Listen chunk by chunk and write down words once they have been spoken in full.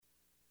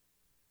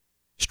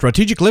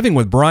Strategic Living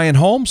with Brian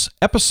Holmes,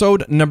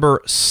 episode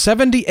number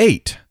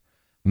 78,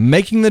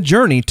 Making the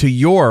Journey to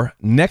Your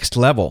Next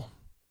Level.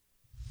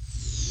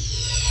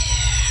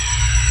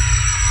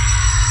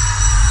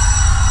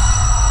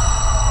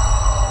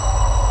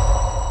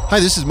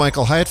 Hi, this is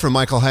Michael Hyatt from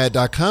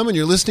michaelhyatt.com, and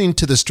you're listening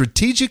to the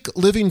Strategic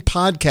Living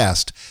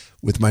Podcast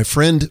with my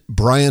friend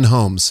Brian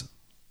Holmes.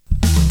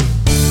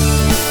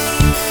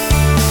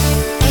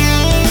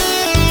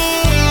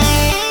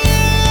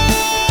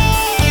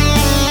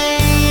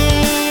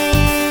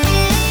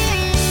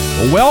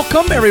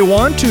 Welcome,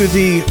 everyone, to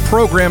the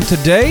program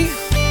today.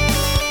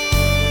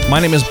 My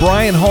name is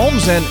Brian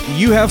Holmes, and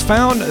you have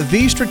found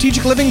the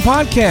Strategic Living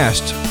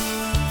Podcast,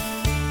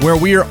 where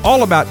we are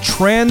all about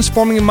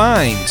transforming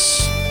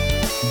minds,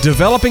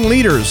 developing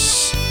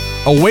leaders,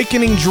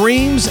 awakening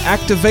dreams,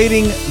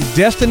 activating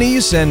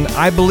destinies, and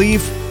I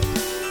believe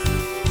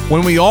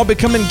when we all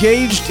become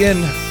engaged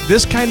in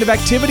this kind of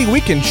activity,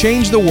 we can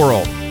change the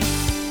world.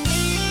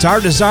 It's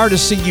our desire to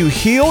see you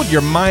healed,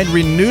 your mind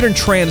renewed and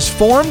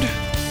transformed.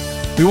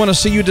 We want to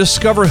see you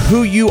discover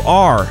who you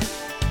are,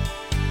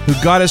 who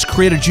God has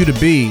created you to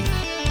be.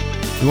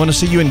 We want to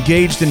see you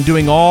engaged in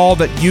doing all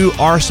that you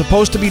are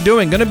supposed to be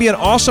doing. Going to be an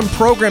awesome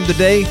program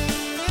today.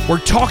 We're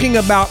talking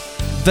about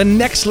the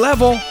next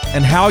level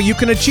and how you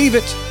can achieve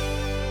it.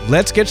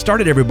 Let's get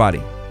started,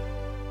 everybody.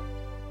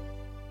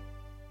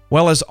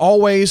 Well, as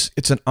always,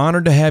 it's an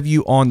honor to have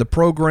you on the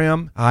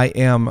program. I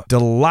am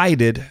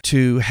delighted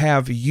to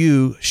have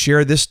you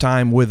share this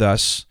time with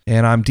us,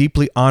 and I'm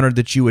deeply honored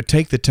that you would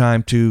take the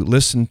time to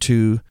listen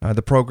to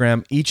the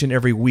program each and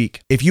every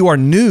week. If you are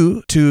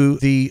new to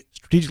the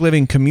Strategic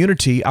Living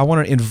community, I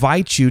want to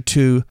invite you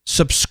to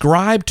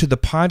subscribe to the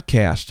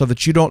podcast so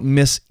that you don't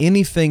miss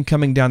anything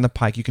coming down the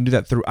pike. You can do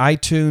that through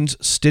iTunes,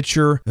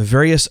 Stitcher,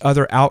 various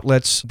other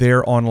outlets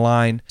there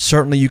online.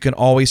 Certainly, you can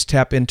always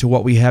tap into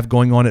what we have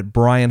going on at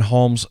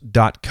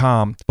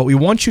brianholmes.com. But we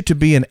want you to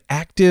be an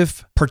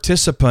active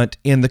participant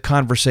in the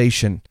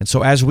conversation. And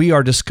so as we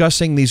are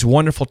discussing these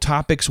wonderful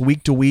topics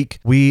week to week,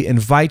 we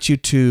invite you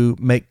to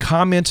make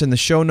comments in the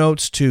show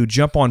notes, to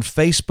jump on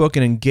Facebook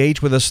and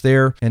engage with us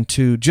there, and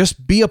to just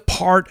be a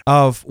part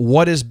of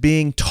what is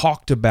being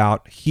talked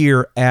about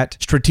here at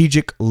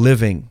Strategic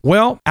Living.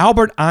 Well,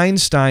 Albert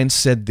Einstein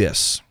said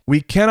this: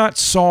 "We cannot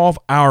solve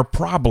our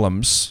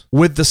problems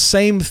with the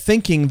same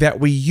thinking that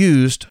we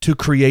used to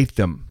create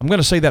them." I'm going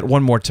to say that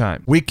one more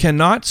time. We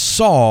cannot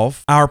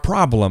solve our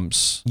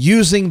problems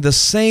using the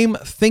same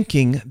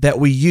thinking that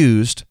we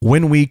used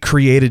when we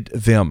created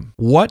them.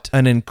 What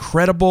an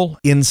incredible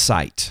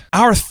insight.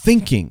 Our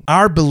thinking,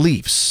 our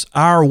beliefs,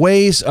 our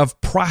ways of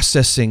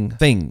processing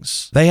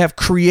things, they have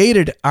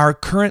created our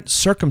current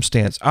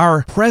circumstance.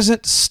 Our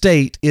present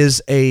state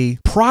is a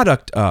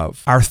product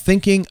of our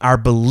thinking, our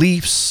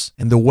beliefs,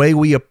 and the way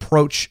we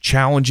approach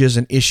challenges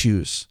and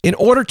issues. In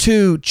order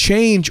to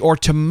change or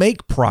to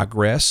make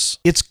progress,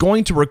 it's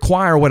going to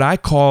require what I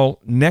call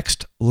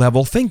next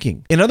level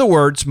thinking. In other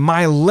words,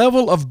 my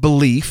level of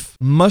belief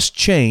must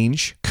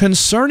change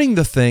concerning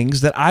the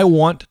things that I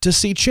want to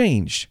see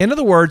changed. In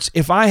other words,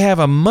 if I have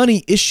a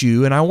money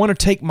issue and I want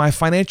to take my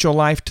financial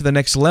life to the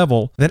next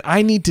level, then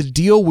I need to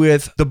deal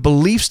with the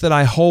beliefs that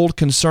I hold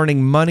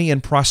concerning money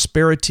and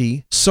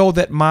prosperity so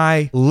that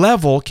my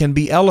level can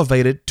be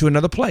elevated to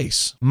another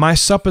place. My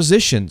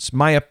suppositions,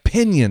 my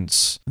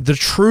opinions, the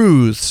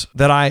truths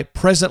that I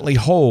presently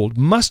hold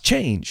must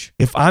change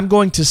if I'm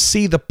going to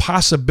see the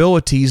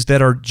possibilities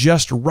that are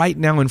just right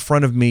now in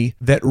front of me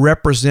that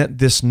represent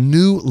this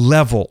new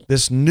level,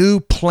 this new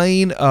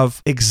plane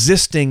of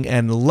existing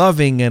and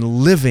loving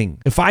and living.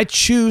 If I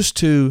choose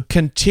to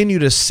continue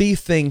to see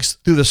things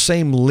through the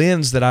same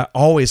lens that I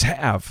always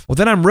have, well,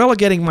 then I'm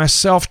relegating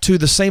myself to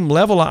the same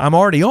level I'm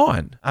already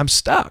on. I'm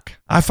stuck.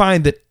 I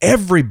find that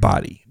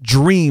everybody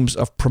dreams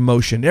of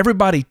promotion.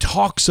 Everybody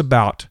talks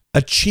about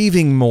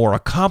achieving more,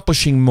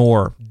 accomplishing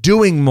more,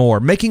 doing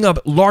more, making a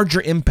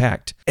larger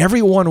impact.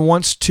 Everyone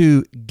wants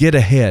to get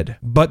ahead.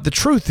 But the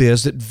truth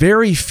is that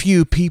very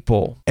few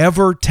people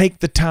ever take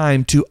the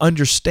time to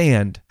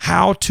understand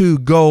how to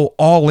go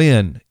all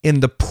in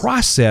the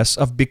process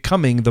of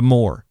becoming the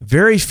more.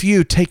 Very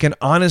few take an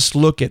honest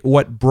look at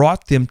what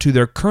brought them to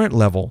their current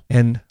level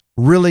and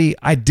really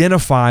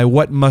identify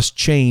what must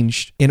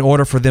change in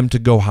order for them to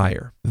go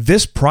higher.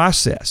 This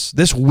process,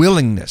 this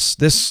willingness,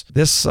 this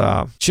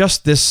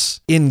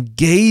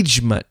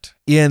engagement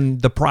in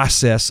the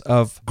process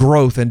of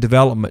growth and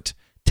development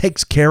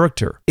takes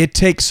character. It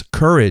takes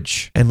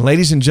courage. And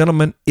ladies and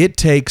gentlemen, it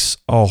takes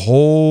a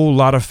whole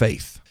lot of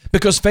faith.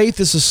 Because faith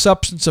is the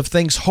substance of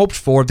things hoped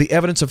for, the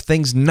evidence of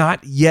things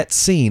not yet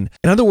seen.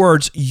 In other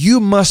words, you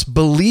must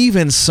believe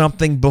in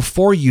something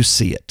before you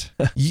see it.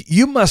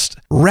 You must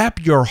wrap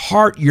your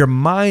heart, your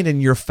mind,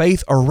 and your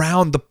faith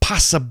around the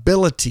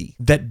possibility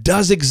that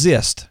does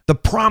exist, the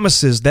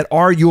promises that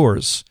are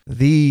yours,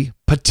 the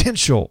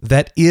potential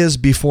that is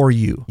before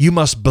you. You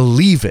must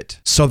believe it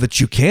so that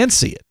you can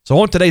see it. So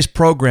on today's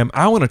program,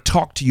 I want to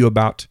talk to you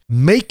about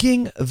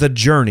making the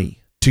journey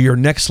to your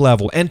next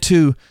level. And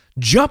to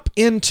jump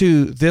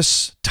into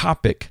this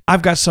topic,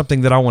 I've got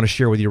something that I want to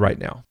share with you right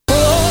now.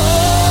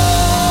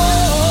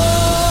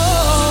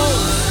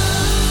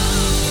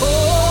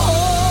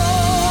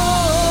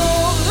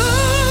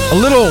 A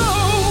little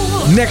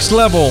next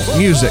level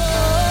music.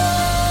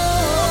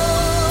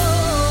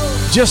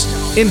 Just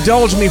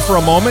indulge me for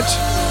a moment.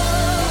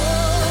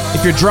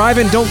 If you're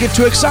driving, don't get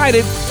too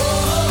excited.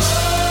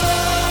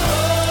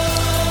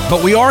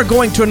 But we are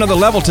going to another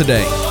level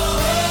today.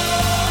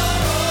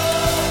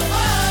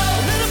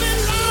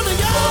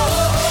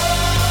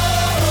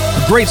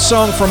 A great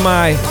song from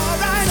my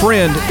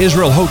friend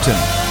Israel Houghton.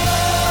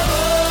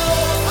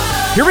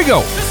 Here we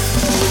go.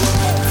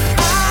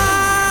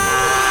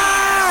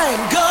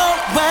 I'm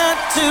going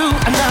to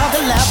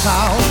another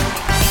level.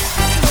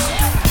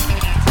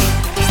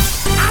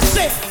 I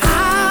said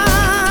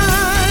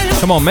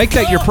Come on, make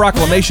that your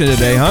proclamation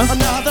today, huh?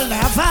 another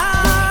level.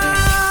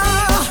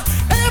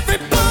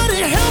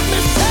 Everybody help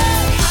me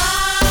say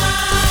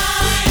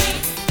I'm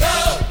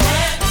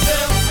going to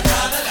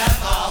another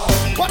level.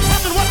 What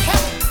happened? What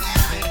happened?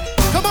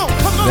 Come on,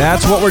 come on.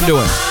 That's what we're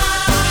doing.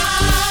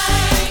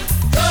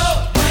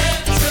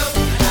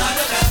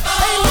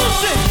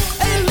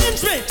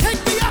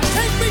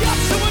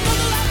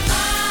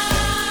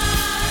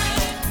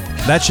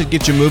 That should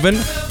get you moving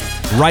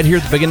right here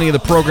at the beginning of the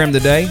program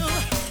today.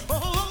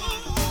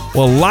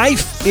 Well,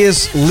 life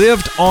is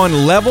lived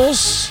on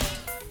levels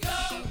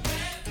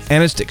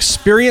and it's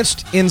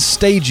experienced in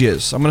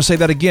stages. I'm going to say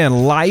that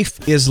again.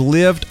 Life is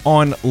lived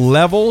on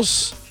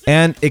levels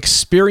and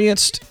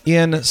experienced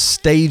in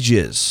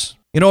stages.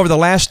 You know, over the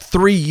last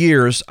 3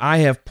 years, I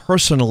have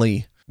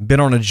personally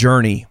been on a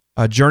journey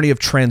of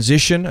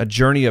transition, a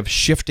journey of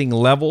shifting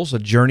levels, a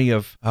journey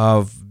of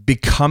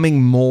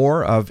becoming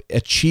more, of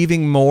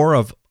achieving more,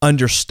 of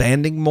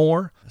understanding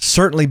more.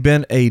 Certainly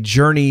been a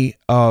journey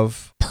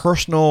of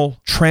personal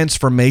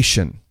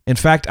transformation. In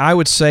fact, I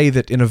would say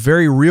that in a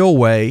very real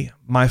way,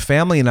 my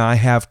family and I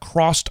have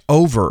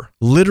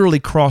literally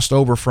crossed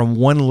over from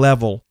one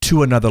level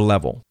to another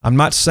level. I'm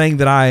not saying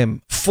that I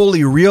am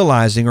fully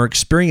realizing or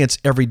experience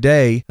every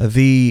day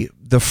the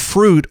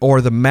fruit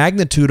or the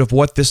magnitude of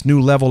what this new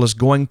level is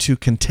going to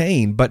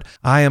contain, but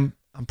I'm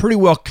pretty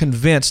well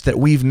convinced that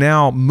we've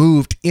now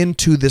moved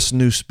into this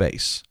new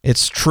space.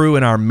 It's true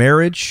in our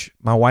marriage,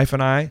 my wife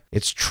and I.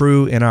 It's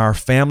true in our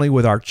family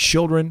with our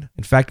children.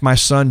 In fact, my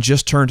son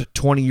just turned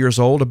 20 years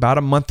old about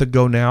a month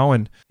ago now,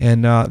 and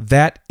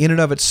that in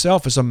and of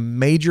itself is a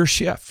major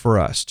shift for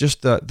us.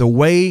 Just the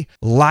way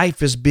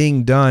life is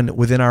being done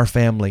within our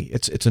family,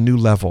 it's a new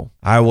level.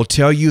 I will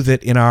tell you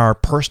that in our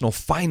personal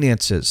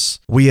finances,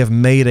 we have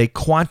made a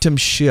quantum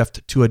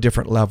shift to a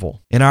different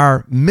level. In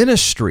our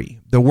ministry,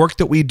 the work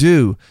that we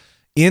do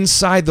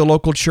inside the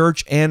local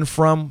church and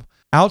from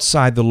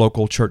outside the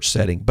local church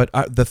setting. But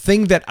the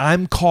thing that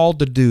I'm called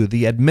to do,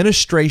 the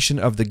administration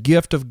of the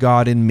gift of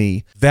God in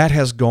me, that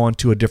has gone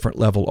to a different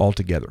level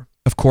altogether.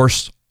 Of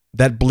course,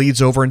 that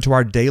bleeds over into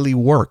our daily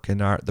work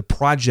and the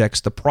projects,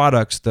 the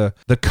products, the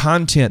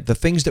content, the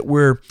things that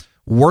we're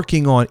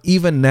working on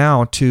even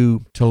now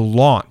to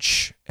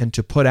launch and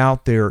to put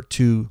out there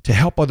to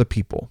help other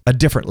people, a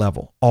different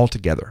level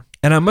altogether.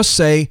 And I must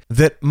say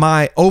that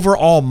my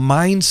overall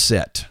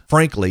mindset,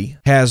 frankly,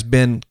 has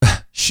been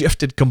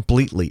shifted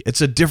completely. It's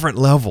a different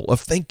level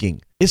of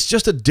thinking. It's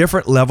just a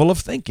different level of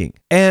thinking.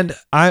 And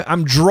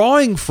I'm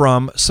drawing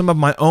from some of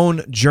my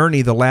own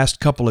journey the last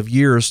couple of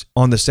years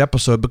on this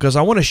episode because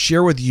I want to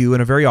share with you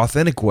in a very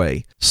authentic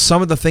way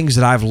some of the things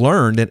that I've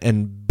learned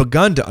and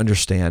begun to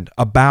understand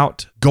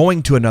about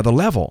going to another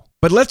level.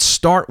 But let's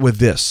start with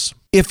this.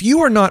 If you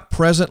are not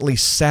presently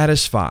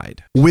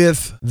satisfied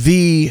with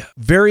the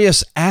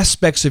various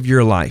aspects of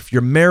your life,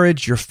 your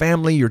marriage, your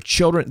family, your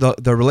children,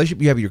 the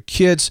relationship you have with your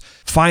kids,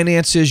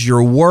 finances,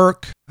 your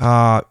work,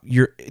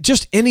 your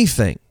just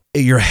anything,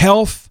 your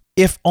health,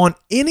 if on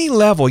any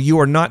level you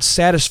are not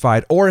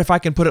satisfied, or if I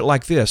can put it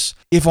like this,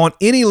 if on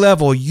any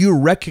level you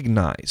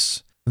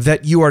recognize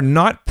that you are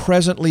not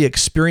presently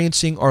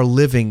experiencing or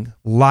living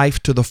life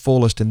to the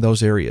fullest in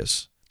those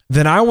areas,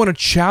 then I want to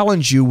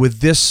challenge you with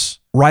this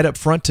right up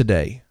front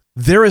today.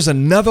 There is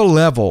another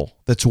level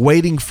that's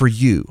waiting for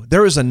you.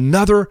 There is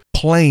another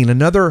plane,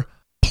 another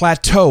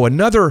plateau,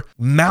 another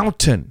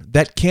mountain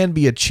that can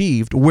be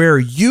achieved where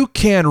you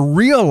can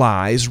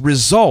realize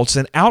results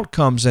and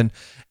outcomes and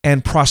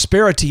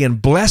prosperity and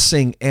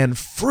blessing and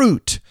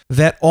fruit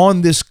that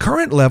on this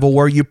current level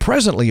where you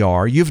presently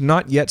are, you've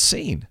not yet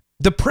seen.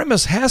 The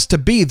premise has to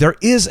be there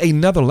is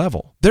another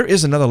level. There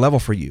is another level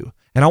for you.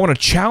 And I want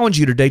to challenge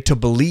you today to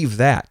believe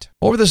that.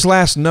 Over this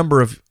last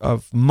number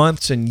of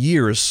months and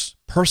years,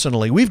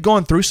 personally, we've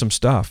gone through some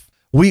stuff.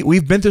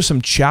 We've been through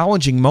some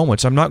challenging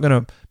moments. I'm not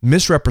going to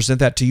misrepresent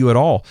that to you at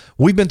all.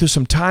 We've been through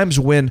some times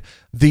when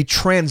the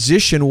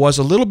transition was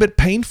a little bit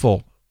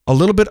painful, a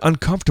little bit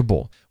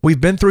uncomfortable.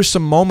 We've been through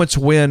some moments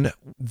when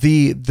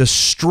the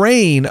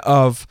strain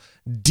of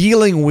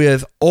dealing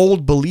with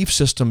old belief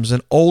systems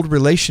and old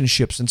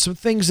relationships and some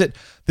things that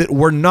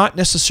were not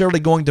necessarily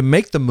going to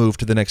make the move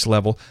to the next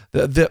level.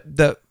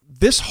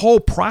 This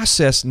whole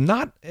process,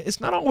 it's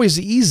not always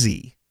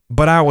easy,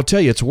 but I will tell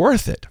you it's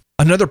worth it.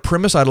 Another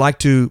premise I'd like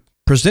to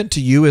present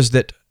to you is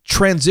that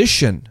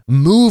transition,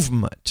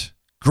 movement,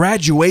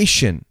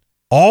 graduation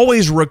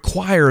always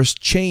requires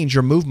change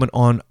or movement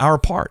on our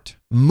part.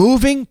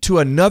 moving to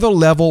another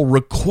level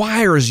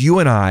requires you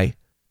and I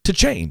to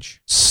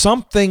change,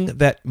 something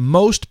that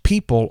most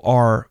people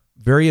are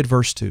very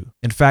adverse to.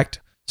 In fact,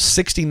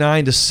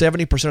 69 to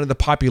 70% of the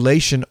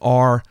population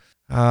are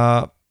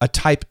a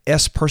type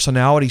S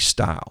personality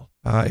style.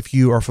 If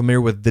you are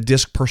familiar with the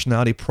DISC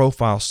personality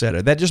profile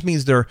setter, that just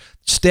means they're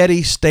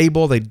steady,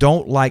 stable, they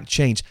don't like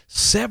change.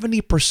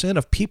 70%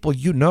 of people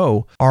you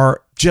know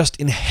are just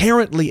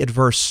inherently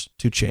adverse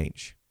to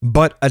change.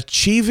 But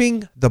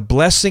achieving the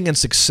blessing and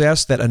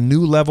success that a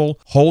new level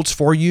holds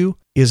for you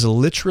is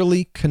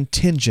literally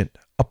contingent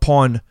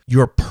upon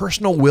your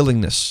personal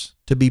willingness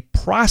to be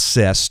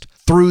processed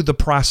through the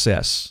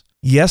process.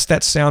 Yes,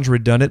 that sounds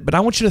redundant, but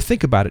I want you to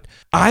think about it.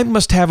 I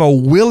must have a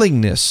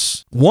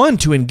willingness, one,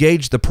 to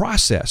engage the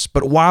process,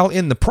 but while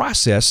in the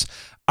process,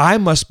 I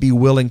must be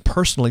willing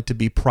personally to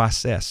be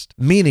processed,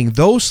 meaning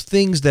those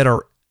things that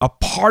are a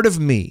part of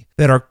me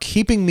that are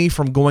keeping me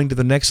from going to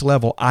the next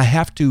level, I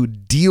have to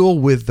deal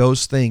with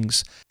those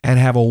things and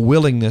have a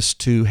willingness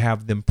to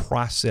have them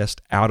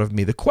processed out of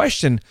me. The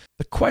question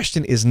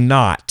is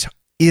not,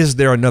 is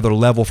there another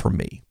level for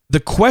me? The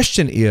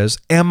question is,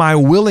 am I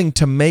willing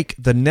to make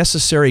the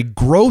necessary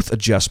growth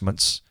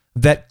adjustments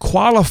that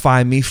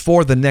qualify me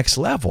for the next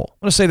level?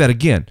 I want to say that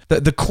again.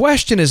 The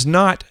question is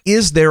not,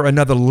 is there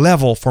another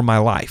level for my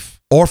life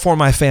or for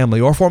my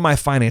family or for my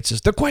finances?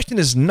 The question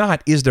is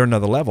not, is there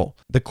another level?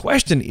 The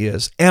question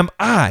is, am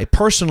I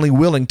personally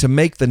willing to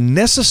make the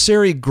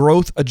necessary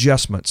growth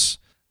adjustments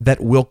that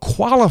will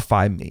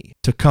qualify me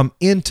to come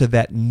into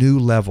that new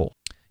level?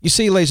 You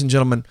see, ladies and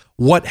gentlemen,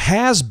 what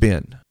has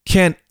been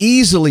can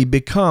easily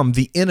become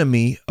the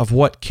enemy of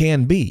what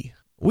can be.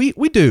 We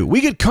do.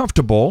 We get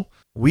comfortable.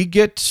 We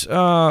get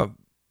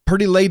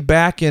pretty laid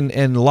back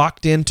and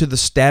locked into the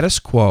status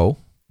quo.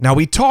 Now,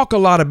 we talk a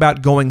lot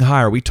about going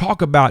higher. We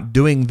talk about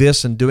doing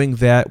this and doing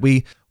that.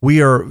 We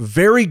are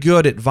very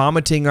good at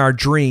vomiting our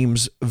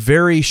dreams,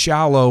 very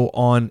shallow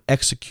on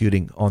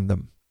executing on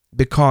them,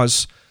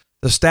 because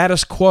the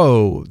status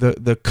quo,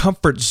 the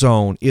comfort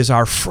zone is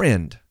our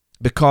friend,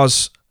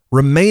 because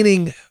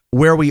remaining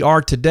where we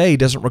are today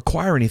doesn't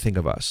require anything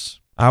of us.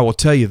 I will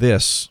tell you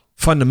this,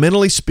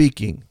 fundamentally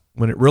speaking,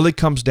 when it really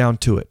comes down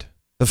to it,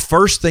 the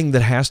first thing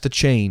that has to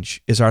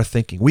change is our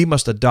thinking. We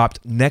must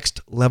adopt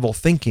next level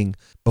thinking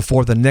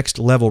before the next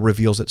level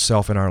reveals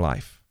itself in our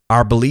life.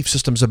 Our belief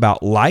systems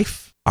about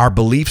life, our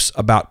beliefs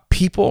about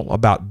people,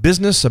 about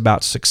business,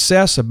 about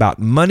success, about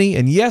money.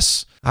 And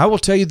yes, I will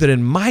tell you that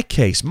in my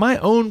case, my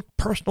own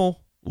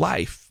personal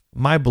life,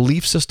 my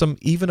belief system,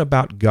 even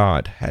about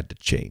God, had to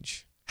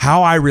change.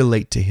 How I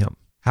relate to Him,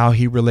 how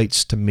He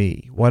relates to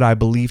me, what I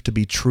believe to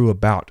be true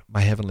about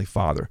my Heavenly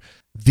Father.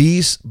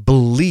 These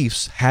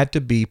beliefs had to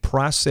be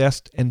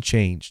processed and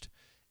changed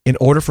in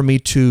order for me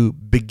to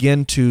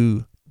begin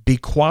to be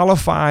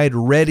qualified,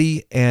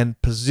 ready,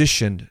 and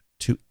positioned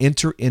to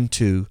enter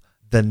into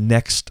the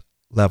next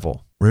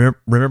level.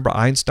 Remember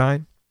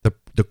Einstein?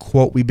 The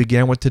quote we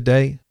began with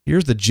today?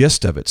 Here's the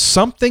gist of it.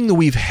 Something that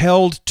we've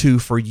held to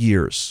for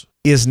years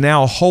is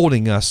now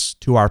holding us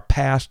to our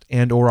past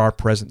and or our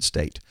present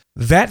state.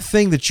 That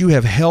thing that you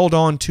have held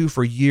on to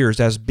for years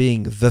as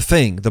being the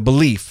thing, the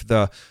belief,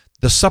 the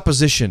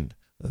supposition,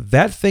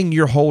 that thing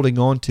you're holding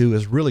on to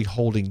is really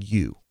holding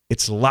you.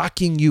 It's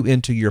locking you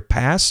into your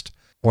past,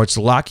 or it's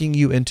locking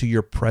you into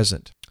your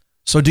present.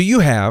 So do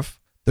you have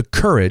the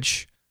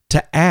courage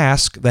to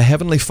ask the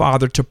Heavenly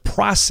Father to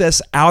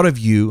process out of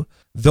you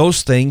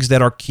those things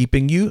that are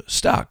keeping you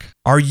stuck?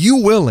 Are you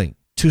willing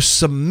to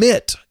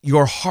submit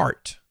your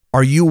heart?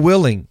 Are you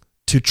willing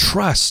to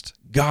trust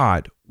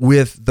God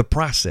with the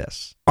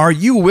process? Are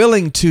you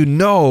willing to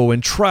know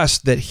and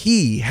trust that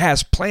He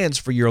has plans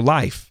for your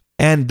life?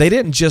 And they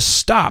didn't just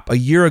stop a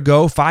year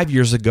ago, 5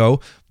 years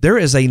ago. There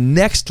is a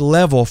next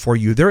level for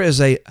you.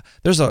 There's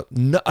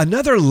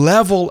another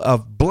level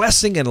of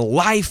blessing and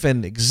life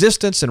and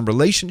existence and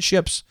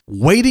relationships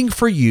waiting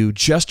for you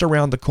just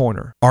around the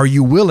corner. Are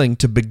you willing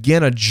to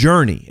begin a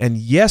journey? And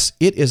yes,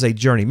 it is a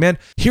journey. Man,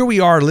 here we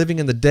are living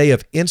in the day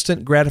of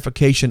instant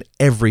gratification,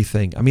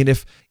 everything. I mean,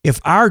 if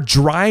our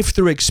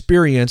drive-through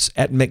experience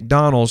at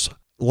McDonald's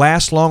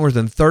lasts longer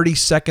than 30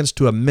 seconds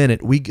to a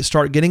minute, we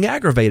start getting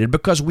aggravated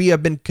because we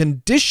have been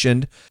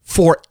conditioned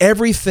for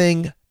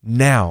everything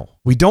now.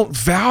 We don't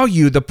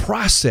value the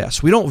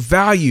process. We don't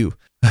value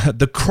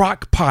the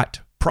crock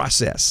pot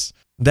process,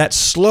 that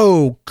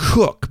slow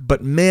cook,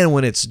 but man,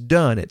 when it's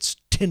done, it's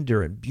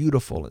tender and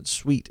beautiful and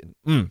sweet.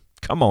 And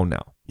come on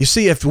now. You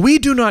see, if we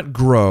do not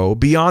grow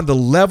beyond the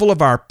level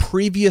of our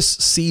previous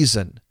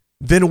season,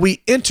 then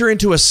we enter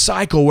into a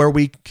cycle where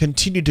we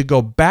continue to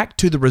go back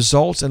to the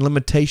results and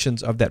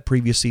limitations of that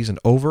previous season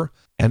over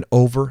and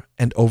over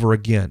and over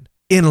again.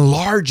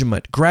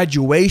 Enlargement,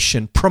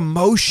 graduation,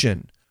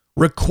 promotion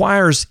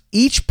requires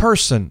each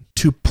person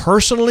to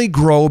personally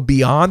grow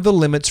beyond the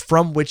limits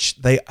from which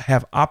they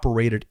have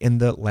operated in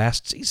the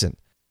last season.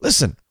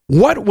 Listen,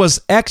 what was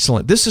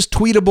excellent, this is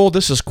tweetable,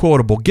 this is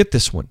quotable, get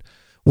this one.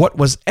 What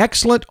was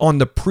excellent on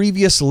the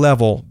previous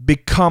level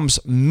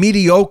becomes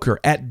mediocre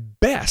at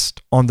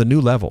best on the new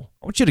level.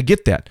 I want you to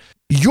get that.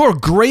 your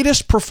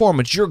greatest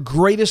performance, your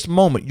greatest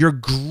moment, your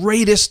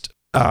greatest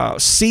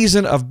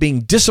season of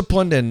being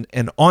disciplined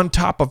and on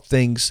top of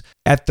things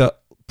at the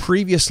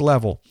previous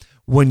level.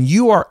 When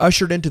you are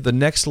ushered into the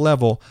next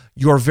level,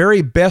 your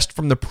very best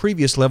from the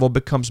previous level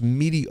becomes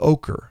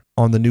mediocre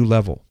on the new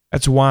level.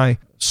 That's why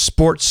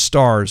sports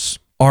stars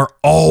are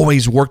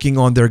always working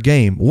on their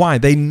game. Why?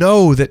 They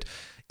know that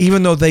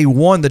even though they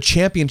won the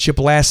championship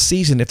last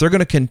season, if they're going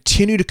to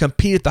continue to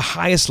compete at the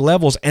highest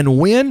levels and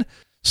win,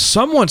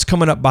 someone's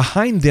coming up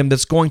behind them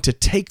that's going to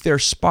take their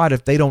spot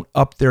if they don't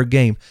up their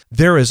game.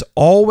 There is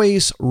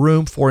always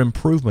room for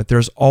improvement.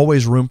 There's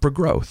always room for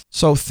growth.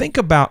 So think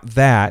about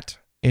that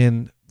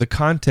in the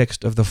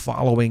context of the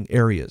following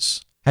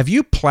areas. Have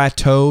you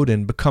plateaued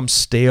and become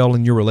stale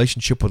in your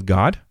relationship with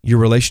God, your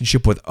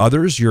relationship with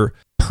others, your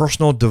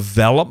personal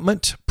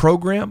development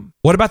program?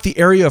 What about the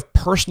area of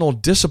personal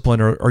discipline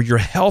or your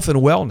health and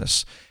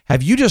wellness?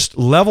 Have you just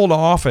leveled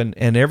off and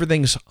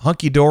everything's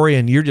hunky-dory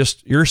and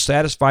you're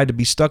satisfied to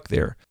be stuck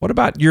there? What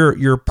about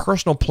your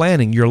personal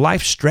planning, your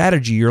life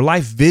strategy, your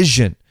life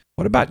vision?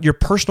 What about your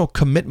personal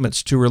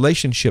commitments to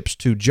relationships,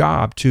 to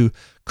job, to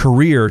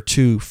career,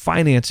 to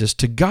finances,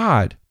 to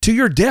God, to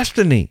your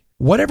destiny?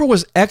 Whatever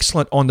was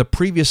excellent on the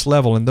previous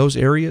level in those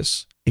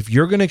areas, if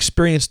you're going to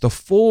experience the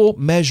full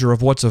measure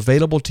of what's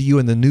available to you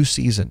in the new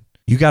season,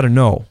 you got to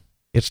know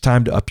it's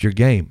time to up your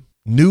game.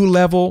 New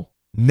level,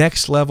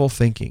 next level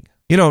thinking.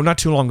 You know, not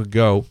too long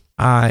ago,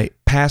 I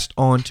passed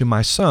on to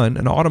my son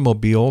an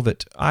automobile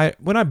that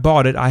when I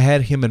bought it, I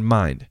had him in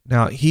mind.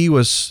 Now, he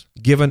was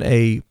given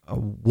a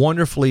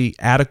wonderfully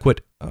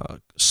adequate,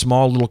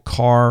 small little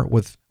car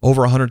with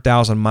over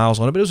 100,000 miles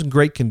on it, but it was in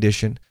great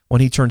condition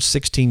when he turned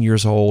 16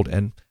 years old.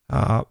 And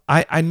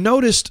I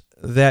noticed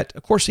that,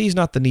 of course, he's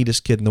not the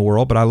neatest kid in the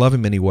world, but I love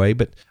him anyway.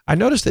 But I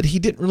noticed that he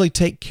didn't really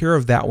take care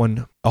of that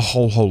one a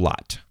whole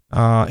lot.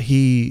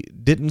 He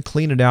didn't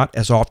clean it out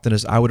as often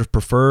as I would have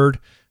preferred.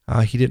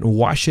 He didn't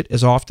wash it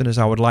as often as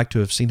I would like to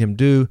have seen him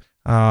do.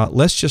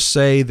 Let's just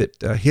say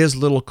that his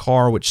little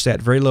car, which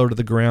sat very low to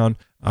the ground,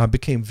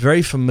 became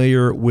very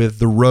familiar with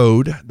the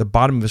road. The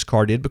bottom of his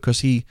car did, because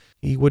he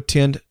would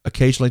tend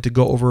occasionally to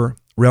go over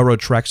railroad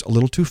tracks a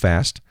little too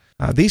fast.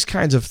 These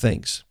kinds of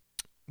things.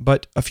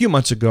 But a few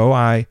months ago,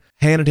 I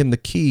handed him the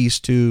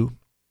keys to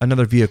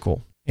another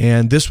vehicle.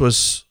 And this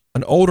was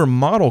an older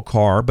model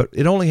car, but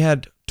it only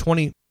had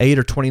 28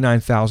 or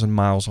 29,000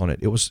 miles on it.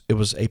 It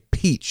was a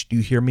peach. Do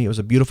you hear me? It was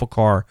a beautiful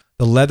car.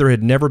 The leather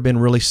had never been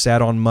really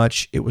sat on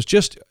much. It was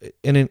just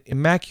an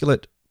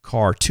immaculate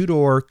car,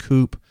 two-door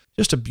coupe,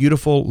 just a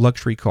beautiful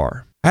luxury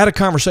car. I had a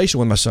conversation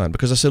with my son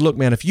because I said, look,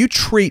 man, if you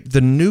treat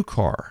the new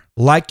car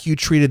like you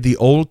treated the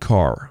old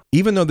car,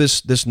 even though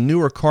this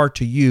newer car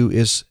to you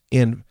is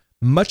in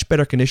much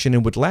better condition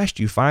and would last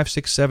you 5,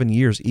 6, 7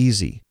 years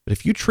easy. But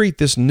if you treat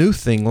this new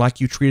thing like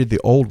you treated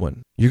the old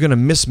one, you're going to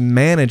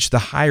mismanage the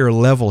higher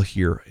level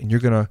here, and you're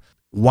going to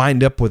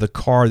wind up with a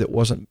car that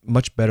wasn't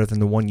much better than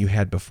the one you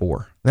had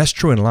before. And that's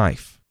true in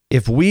life.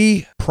 If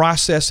we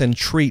process and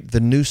treat the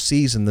new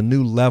season, the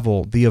new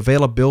level, the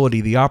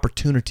availability, the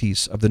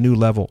opportunities of the new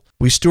level,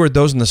 we steward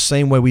those in the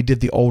same way we did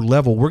the old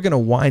level, we're going to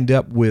wind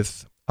up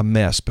with a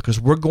mess, because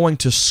we're going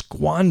to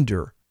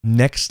squander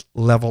next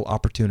level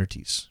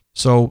opportunities.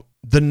 So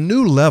the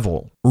new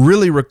level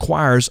really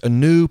requires a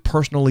new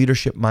personal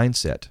leadership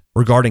mindset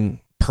regarding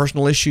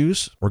personal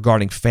issues,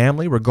 regarding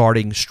family,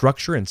 regarding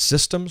structure and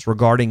systems,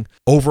 regarding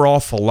overall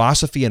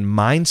philosophy and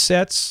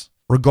mindsets,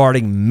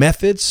 regarding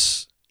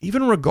methods,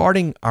 even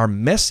regarding our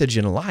message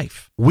in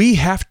life. We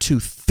have to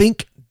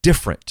think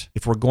different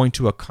if we're going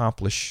to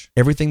accomplish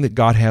everything that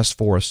God has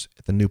for us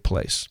at the new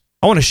place.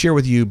 I want to share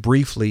with you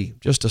briefly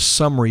just a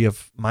summary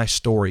of my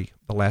story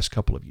the last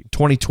couple of years.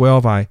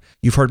 2012,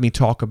 you've heard me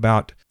talk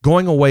about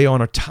going away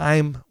on a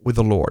time with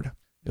the Lord.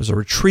 It was a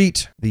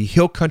retreat, the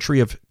hill country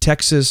of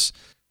Texas,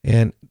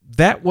 and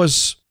that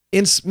was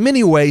in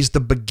many ways the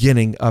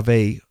beginning of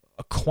a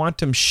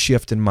quantum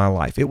shift in my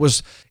life. It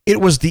was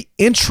the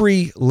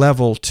entry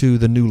level to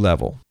the new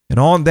level. And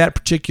on that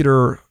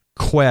particular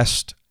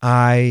quest,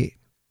 I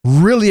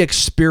really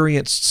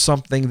experienced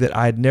something that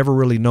I had never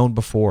really known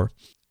before.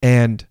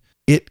 And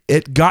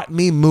it got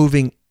me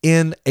moving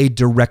in a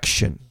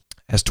direction.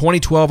 As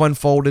 2012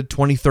 unfolded,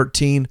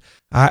 2013,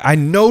 I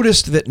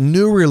noticed that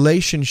new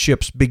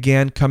relationships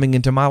began coming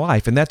into my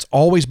life. And that's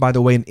always, by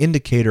the way, an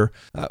indicator.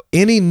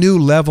 Any new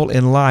level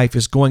in life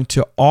is going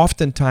to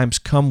oftentimes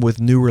come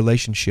with new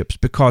relationships,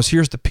 because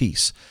here's the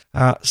piece.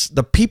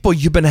 The people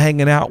you've been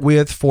hanging out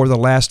with for the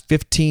last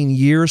 15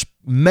 years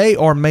may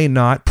or may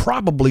not,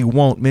 probably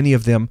won't, many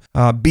of them,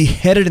 be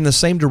headed in the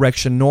same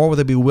direction, nor will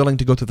they be willing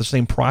to go through the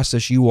same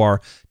process you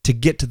are to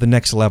get to the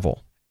next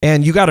level.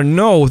 And you got to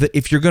know that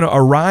if you're going to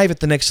arrive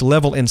at the next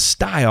level in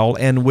style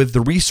and with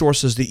the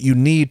resources that you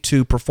need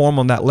to perform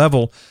on that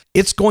level,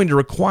 it's going to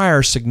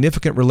require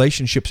significant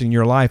relationships in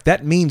your life.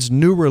 That means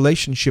new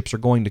relationships are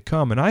going to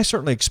come. And I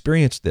certainly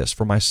experienced this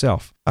for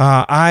myself.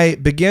 I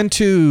began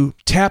to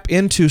tap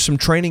into some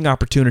training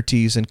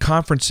opportunities and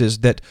conferences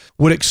that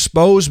would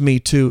expose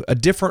me to a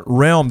different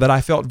realm that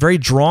I felt very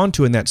drawn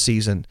to in that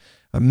season.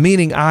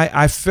 meaning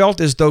I felt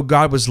as though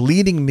God was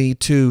leading me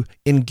to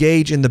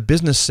engage in the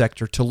business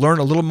sector, to learn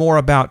a little more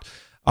about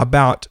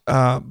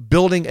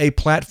building a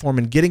platform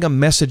and getting a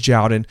message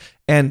out,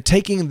 and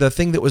taking the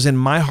thing that was in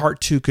my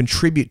heart to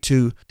contribute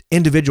to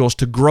individuals,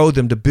 to grow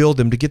them, to build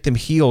them, to get them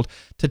healed,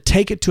 to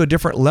take it to a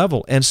different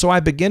level. And so I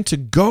began to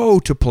go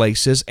to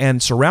places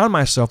and surround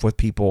myself with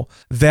people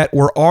that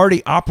were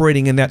already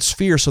operating in that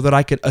sphere so that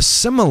I could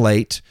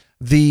assimilate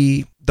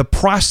the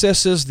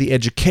processes, the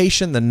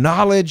education, the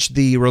knowledge,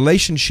 the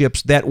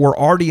relationships that were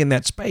already in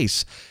that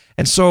space.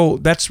 And so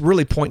that's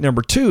really point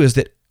number 2, is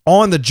that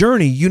on the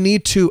journey, you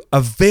need to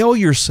avail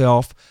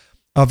yourself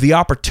of the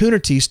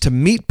opportunities to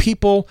meet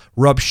people,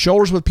 rub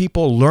shoulders with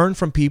people, learn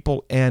from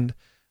people, and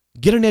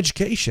get an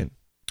education.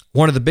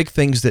 One of the big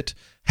things that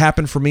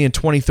happened for me in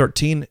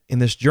 2013 in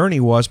this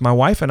journey was my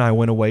wife and I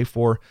went away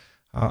for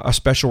a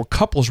special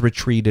couples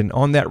retreat. And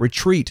on that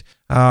retreat,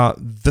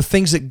 the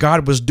things that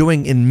God was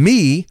doing in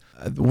me,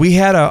 we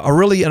had a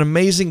really an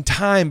amazing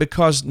time,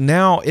 because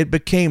now it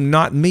became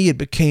not me, it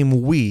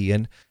became we.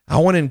 And I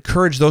want to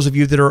encourage those of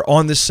you that are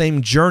on this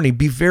same journey,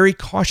 be very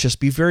cautious,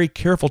 be very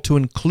careful to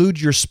include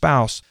your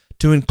spouse,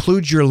 to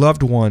include your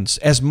loved ones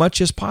as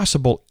much as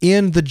possible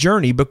in the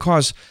journey,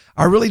 because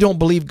I really don't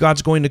believe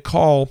God's going to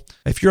call,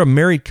 if you're a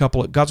married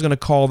couple, God's going to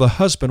call the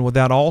husband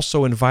without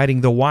also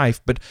inviting the wife.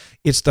 But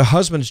it's the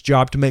husband's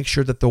job to make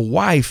sure that the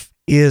wife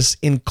is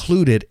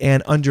included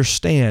and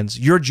understands.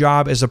 Your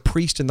job as a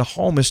priest in the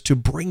home is to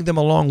bring them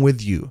along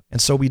with you.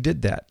 And so we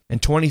did that. In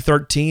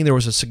 2013, there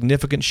was a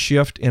significant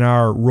shift in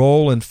our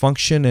role and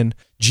function, and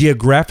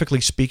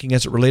geographically speaking,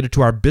 as it related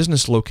to our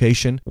business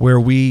location, where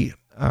we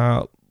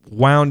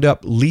wound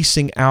up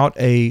leasing out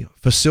a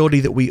facility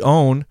that we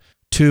own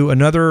to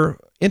another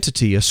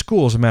entity, a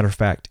school, as a matter of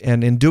fact.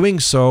 And in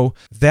doing so,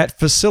 that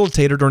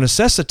facilitated or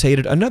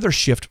necessitated another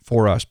shift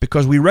for us,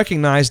 because we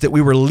recognized that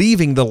we were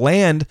leaving the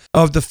land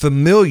of the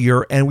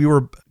familiar and we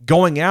were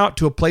going out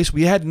to a place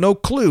we had no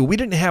clue. We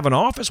didn't have an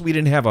office. We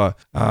didn't have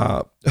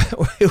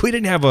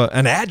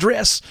an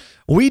address.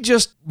 We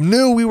just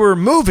knew we were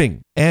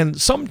moving. And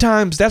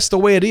sometimes that's the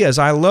way it is.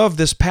 I love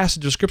this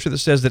passage of Scripture that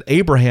says that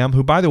Abraham,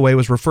 who, by the way,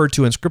 was referred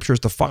to in Scripture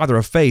as the father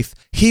of faith,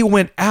 he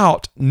went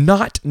out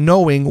not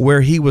knowing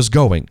where he was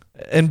going.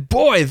 And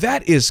boy,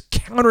 that is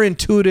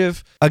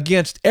counterintuitive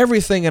against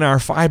everything in our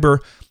fiber.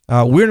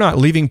 We're not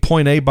leaving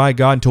point A by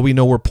God until we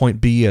know where point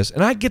B is.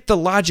 And I get the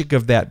logic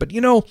of that. But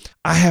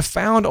I have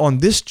found on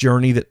this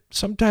journey that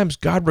sometimes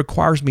God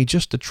requires me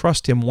just to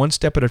trust Him one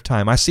step at a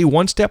time. I see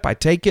one step, I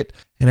take it,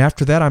 and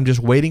after that, I'm just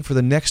waiting for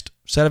the next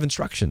set of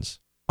instructions.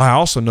 I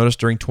also noticed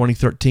during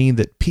 2013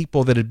 that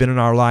people that had been in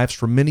our lives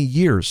for many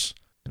years,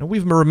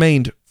 we've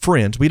remained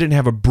friends. We didn't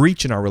have a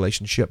breach in our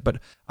relationship, but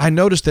I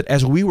noticed that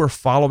as we were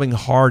following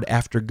hard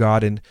after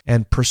God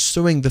and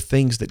pursuing the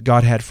things that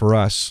God had for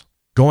us,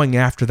 going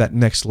after that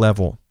next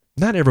level,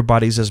 not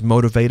everybody's as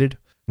motivated.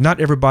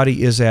 Not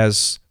everybody is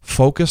as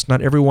focused.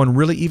 Not everyone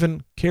really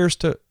even cares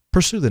to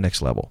pursue the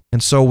next level.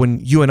 And so when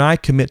you and I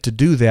commit to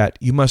do that,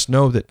 you must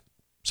know that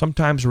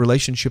sometimes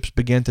relationships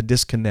begin to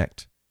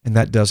disconnect, and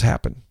that does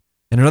happen.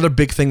 And another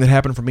big thing that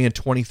happened for me in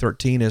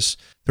 2013 is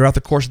throughout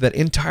the course of that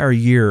entire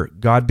year,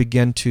 God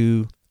began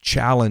to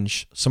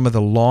challenge some of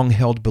the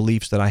long-held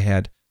beliefs that I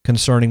had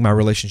concerning my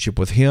relationship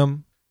with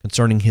Him,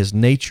 concerning His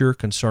nature,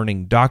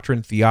 concerning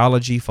doctrine,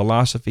 theology,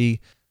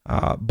 philosophy,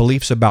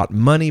 beliefs about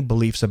money,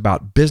 beliefs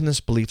about business,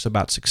 beliefs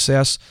about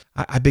success.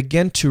 I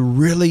began to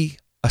really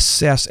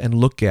assess and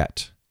look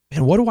at,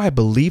 and what do I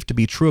believe to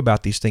be true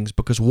about these things?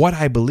 Because what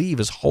I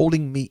believe is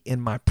holding me in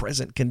my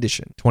present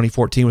condition.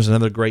 2014 was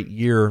another great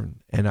year,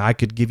 and I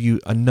could give you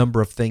a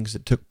number of things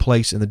that took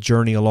place in the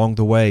journey along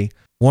the way.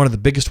 One of the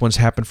biggest ones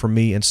happened for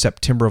me in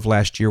September of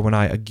last year when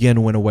I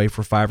again went away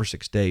for 5 or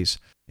 6 days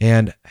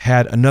and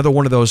had another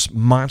one of those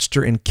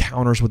monster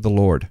encounters with the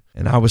Lord.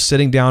 And I was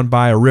sitting down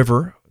by a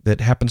river that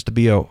happens to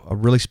be a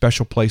really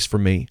special place for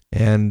me.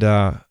 And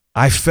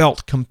I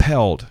felt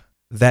compelled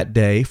that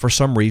day, for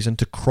some reason,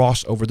 to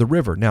cross over the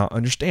river. Now,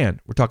 understand,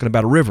 we're talking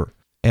about a river.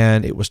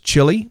 And it was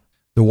chilly.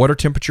 The water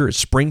temperature is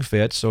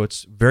spring-fed, so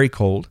it's very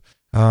cold.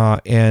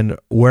 And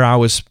where I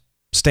was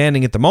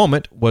standing at the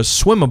moment was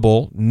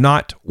swimmable,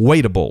 not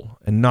wadeable,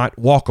 and not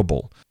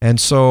walkable. And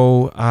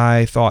so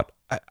I thought,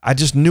 I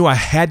just knew I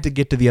had to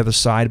get to the other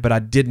side, but I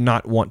did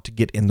not want to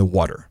get in the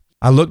water.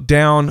 I looked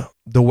down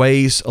the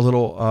ways, a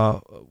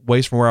little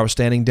ways from where I was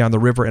standing down the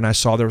river, and I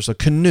saw there was a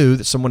canoe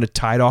that someone had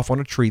tied off on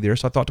a tree there.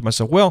 So I thought to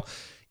myself, well,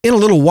 in a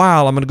little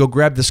while, I'm going to go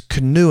grab this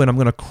canoe and I'm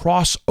going to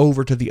cross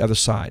over to the other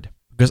side,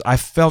 because I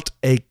felt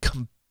a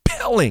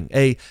compelling,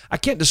 I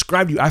can't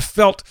describe to you, I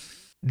felt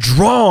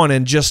drawn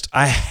and just,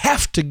 I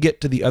have to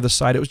get to the other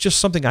side. It was just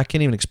something I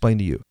can't even explain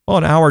to you. Well,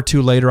 an hour or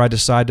two later, I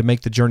decide to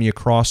make the journey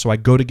across, so I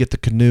go to get the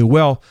canoe.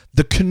 Well,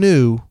 the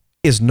canoe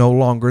is no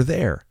longer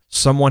there.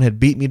 Someone had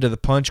beat me to the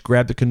punch,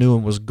 grabbed the canoe,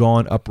 and was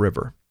gone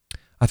upriver.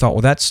 I thought,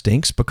 well, that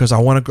stinks, because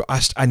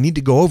I need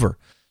to go over.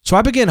 So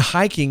I began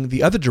hiking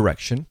the other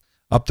direction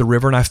up the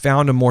river, and I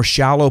found a more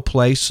shallow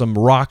place, some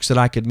rocks that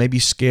I could maybe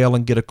scale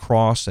and get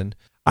across. And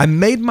I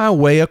made my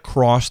way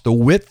across the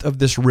width of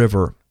this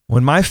river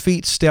When my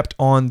feet stepped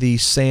on the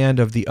sand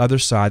of the other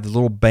side, the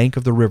little bank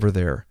of the river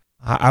there,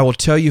 I will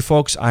tell you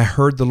folks, I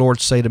heard the Lord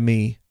say to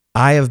me,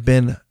 I have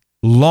been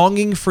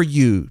longing for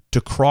you to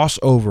cross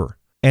over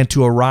and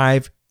to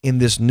arrive in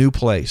this new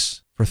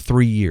place for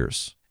 3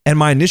 years. And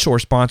my initial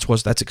response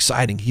was, that's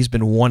exciting. He's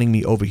been wanting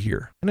me over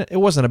here. And it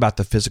wasn't about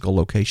the physical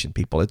location,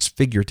 people. It's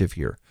figurative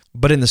here.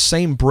 But in the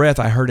same breath,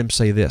 I heard him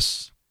say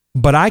this,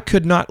 but I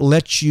could not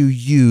let you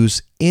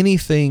use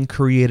anything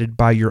created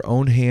by your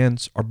own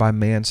hands or by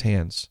man's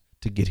hands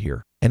to get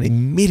here. And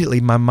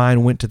immediately my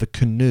mind went to the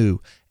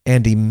canoe,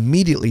 and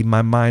immediately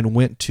my mind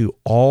went to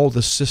all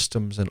the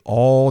systems and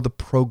all the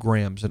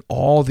programs and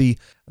all the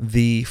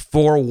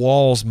four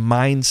walls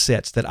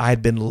mindsets that I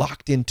had been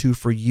locked into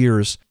for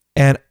years.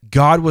 And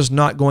God was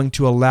not going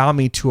to allow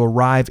me to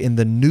arrive in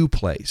the new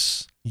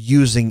place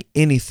using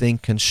anything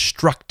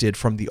constructed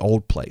from the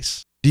old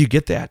place. Do you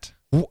get that?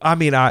 I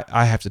mean, I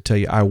have to tell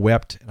you, I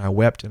wept and I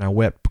wept and I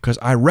wept because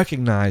I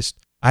recognized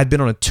I'd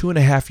been on a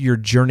 2.5-year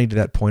journey to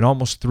that point,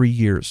 almost 3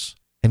 years.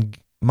 And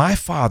my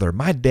father,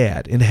 my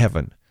dad in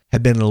heaven,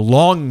 had been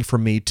longing for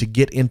me to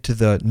get into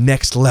the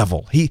next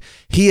level. He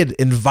had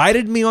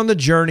invited me on the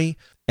journey,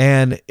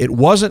 and it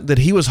wasn't that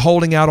he was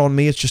holding out on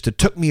me. It's just it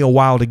took me a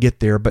while to get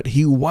there, but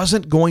he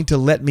wasn't going to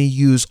let me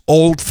use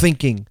old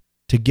thinking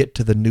to get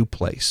to the new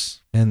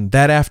place. And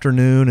that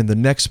afternoon and the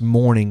next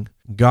morning,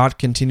 God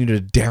continued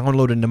to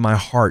download into my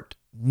heart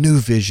new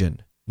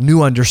vision,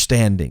 new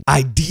understanding,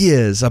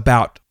 ideas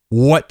about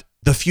what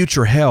the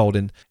future held.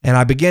 And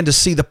I began to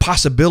see the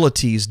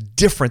possibilities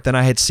different than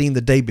I had seen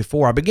the day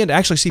before. I began to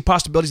actually see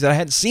possibilities that I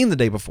hadn't seen the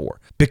day before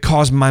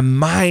because my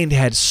mind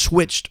had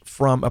switched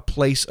from a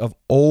place of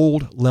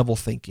old level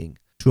thinking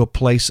to a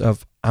place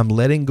of I'm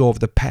letting go of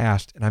the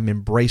past and I'm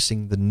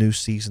embracing the new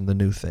season, the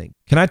new thing.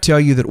 Can I tell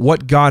you that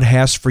what God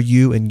has for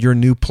you in your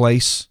new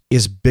place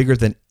is bigger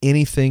than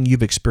anything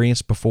you've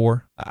experienced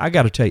before? I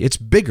got to tell you, it's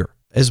bigger.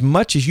 As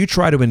much as you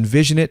try to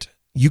envision it,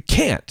 you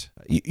can't.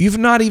 You've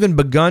not even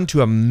begun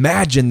to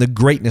imagine the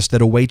greatness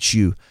that awaits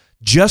you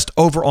just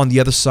over on the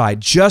other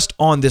side, just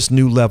on this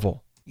new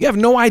level. You have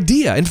no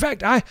idea. In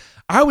fact, I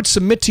would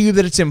submit to you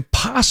that it's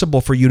impossible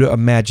for you to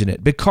imagine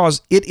it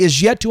because it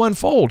is yet to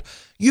unfold.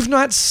 You've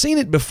not seen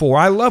it before.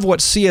 I love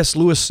what C.S.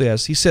 Lewis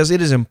says. He says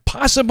it is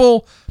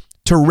impossible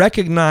to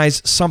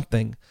recognize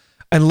something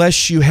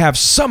unless you have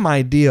some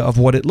idea of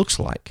what it looks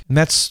like. And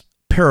that's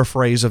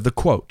paraphrase of the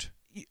quote.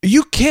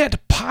 You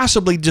can't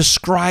possibly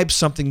describe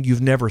something you've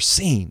never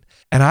seen.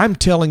 And I'm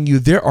telling you,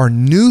 there are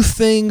new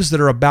things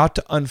that are about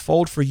to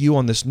unfold for you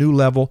on this new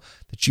level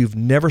that you've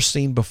never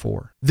seen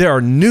before. There are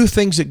new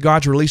things that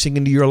God's releasing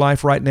into your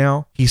life right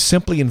now. He's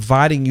simply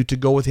inviting you to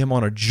go with Him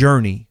on a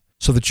journey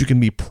so that you can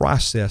be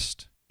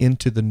processed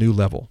into the new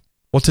level.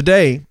 Well,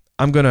 today,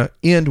 I'm going to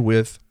end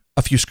with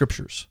a few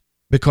scriptures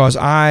because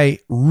I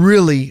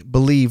really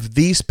believe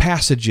these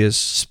passages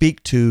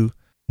speak to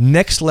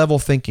next level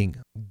thinking,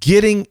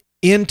 getting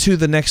into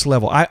the next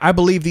level. I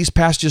believe these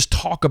passages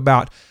talk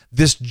about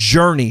this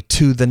journey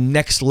to the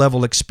next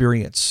level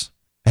experience.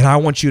 And I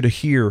want you to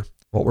hear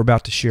what we're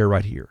about to share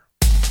right here.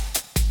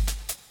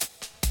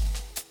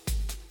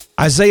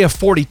 Isaiah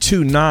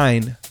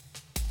 42:9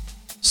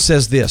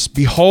 says this,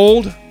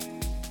 "Behold,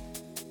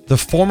 the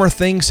former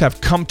things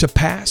have come to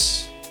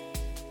pass,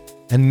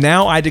 and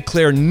now I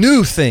declare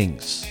new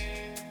things.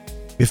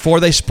 Before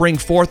they spring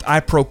forth,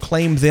 I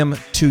proclaim them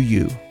to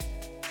you."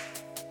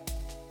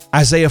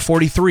 Isaiah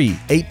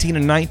 43:18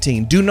 and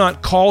 19, "Do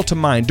not call to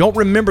mind, don't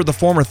remember the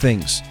former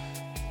things,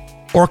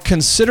 or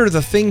consider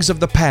the things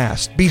of the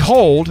past.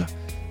 Behold,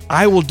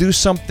 I will do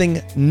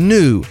something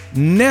new.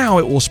 Now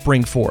it will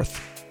spring forth.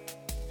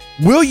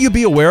 Will you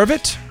be aware of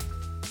it?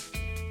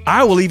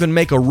 I will even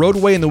make a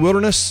roadway in the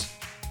wilderness.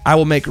 I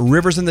will make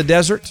rivers in the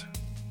desert."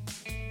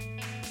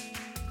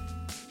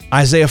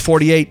 Isaiah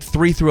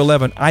 48:3 through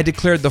 11, "I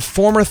declared the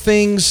former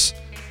things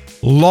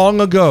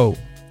long ago,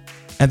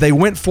 and they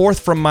went forth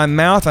from my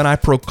mouth, and I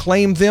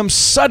proclaimed them.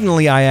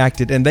 Suddenly I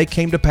acted, and they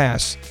came to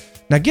pass."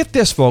 Now get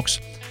this, folks.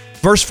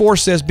 Verse 4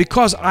 says,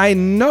 "Because I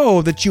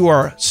know that you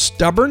are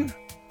stubborn,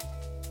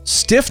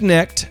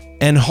 stiff-necked,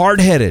 and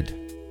hard-headed.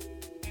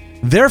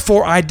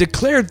 Therefore I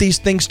declared these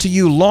things to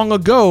you long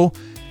ago.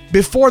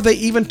 Before they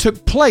even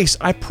took place,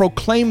 I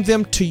proclaimed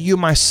them to you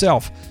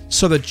myself,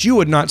 so that you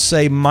would not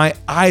say, 'My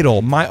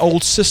idol, my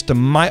old system,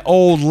 my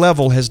old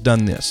level has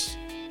done this.'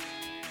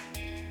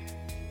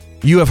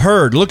 You have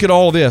heard, look at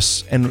all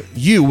this, and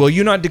will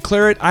you not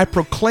declare it? I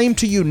proclaim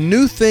to you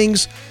new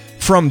things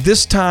from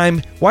this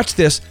time," watch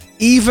this,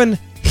 "even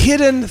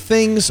hidden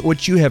things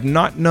which you have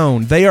not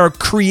known. They are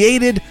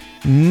created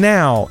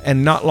now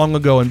and not long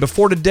ago. And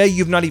before today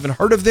you've not even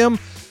heard of them,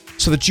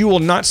 so that you will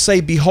not say,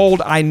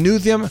 'Behold, I knew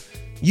them.'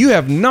 You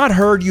have not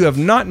heard, you have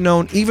not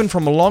known, even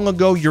from long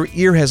ago your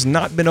ear has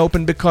not been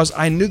opened, because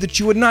I knew that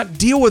you would not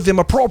deal with them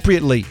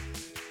appropriately.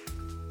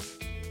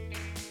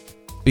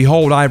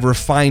 Behold, I have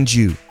refined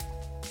you,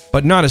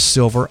 but not as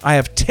silver. I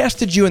have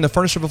tested you in the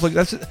furnace of affliction."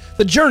 That's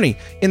the journey.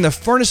 In the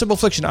furnace of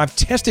affliction, I've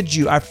tested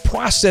you. I've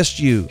processed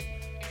you.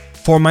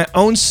 "For my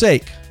own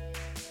sake,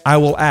 I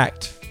will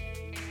act,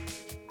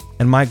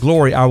 and my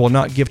glory I will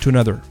not give to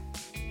another.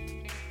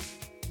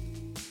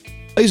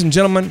 Ladies and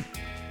gentlemen,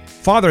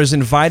 Father is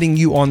inviting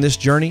you on this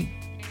journey.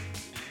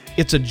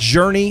 It's a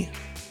journey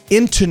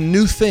into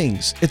new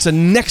things. It's a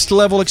next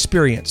level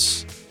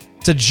experience.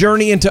 It's a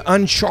journey into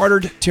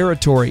uncharted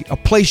territory, a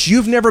place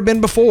you've never been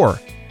before.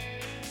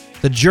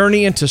 The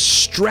journey into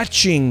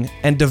stretching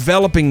and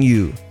developing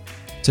you.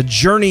 It's a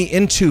journey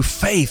into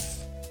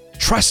faith,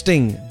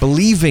 trusting,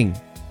 believing.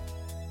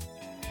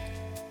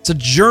 It's a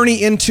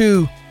journey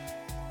into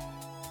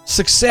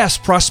success,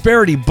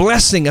 prosperity,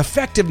 blessing,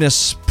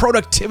 effectiveness,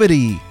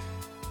 productivity.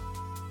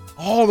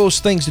 All those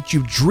things that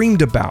you've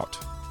dreamed about.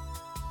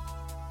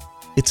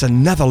 It's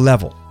another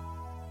level,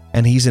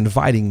 and He's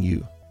inviting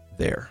you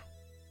there.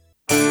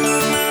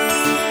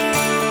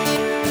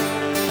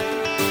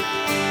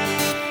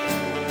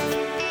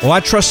 Well, I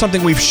trust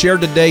something we've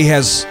shared today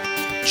has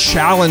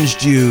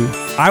challenged you.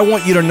 I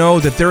want you to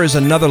know that there is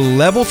another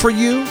level for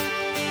you.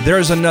 There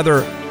is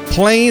another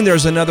plane.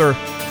 There's another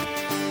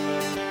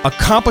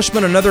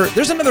accomplishment.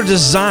 There's another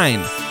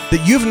design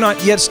that you've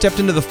not yet stepped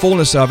into the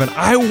fullness of. And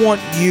I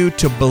want you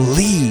to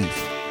believe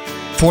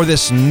for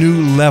this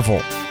new level.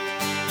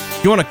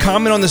 If you want to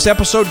comment on this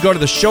episode, go to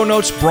the show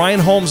notes,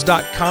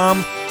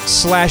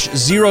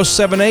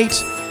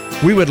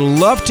 brianholmes.com/078. We would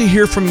love to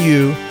hear from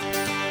you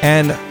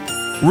and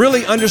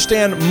really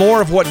understand more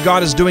of what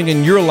God is doing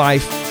in your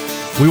life.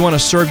 We want to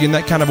serve you in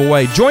that kind of a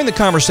way. Join the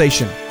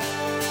conversation.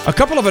 A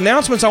couple of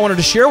announcements I wanted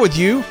to share with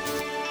you.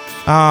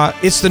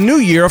 It's the new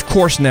year, of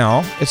course,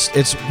 now.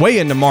 It's way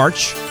into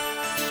March.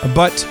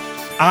 But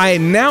I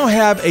now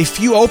have a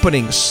few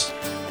openings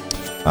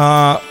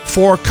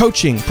for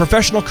coaching,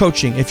 professional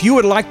coaching. If you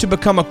would like to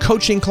become a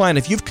coaching client,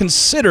 if you've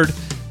considered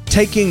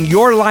taking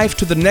your life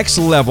to the next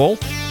level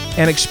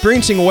and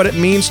experiencing what it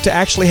means to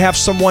actually have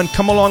someone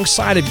come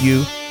alongside of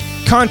you,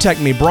 contact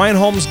me,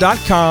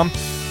 brianholmes.com.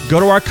 Go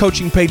to our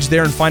coaching page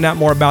there and find out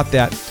more about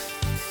that.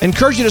 I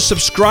encourage you to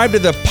subscribe to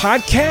the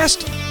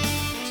podcast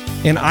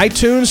in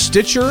iTunes,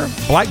 Stitcher,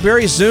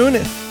 BlackBerry,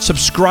 Zune.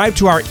 Subscribe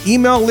to our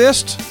email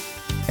list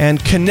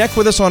and connect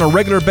with us on a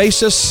regular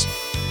basis.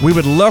 We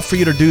would love for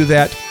you to do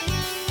that.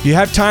 If you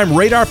have time,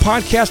 rate our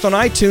podcast on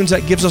iTunes.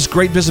 That gives us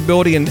great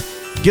visibility and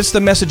gets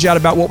the message out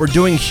about what we're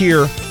doing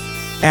here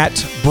at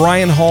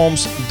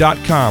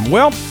brianholmes.com.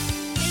 Well,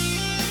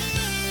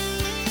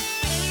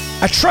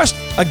 I trust,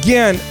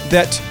 again,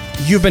 that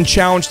you've been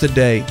challenged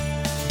today.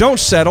 Don't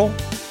settle.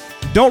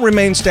 Don't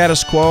remain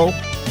status quo.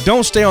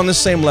 Don't stay on this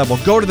same level.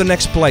 Go to the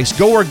next place.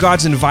 Go where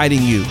God's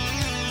inviting you.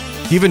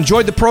 If you've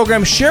enjoyed the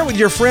program, share it with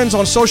your friends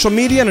on social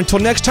media. And until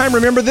next time,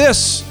 remember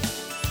this: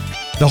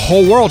 the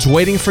whole world's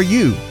waiting for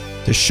you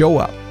to show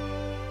up.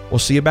 We'll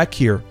see you back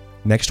here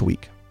next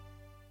week.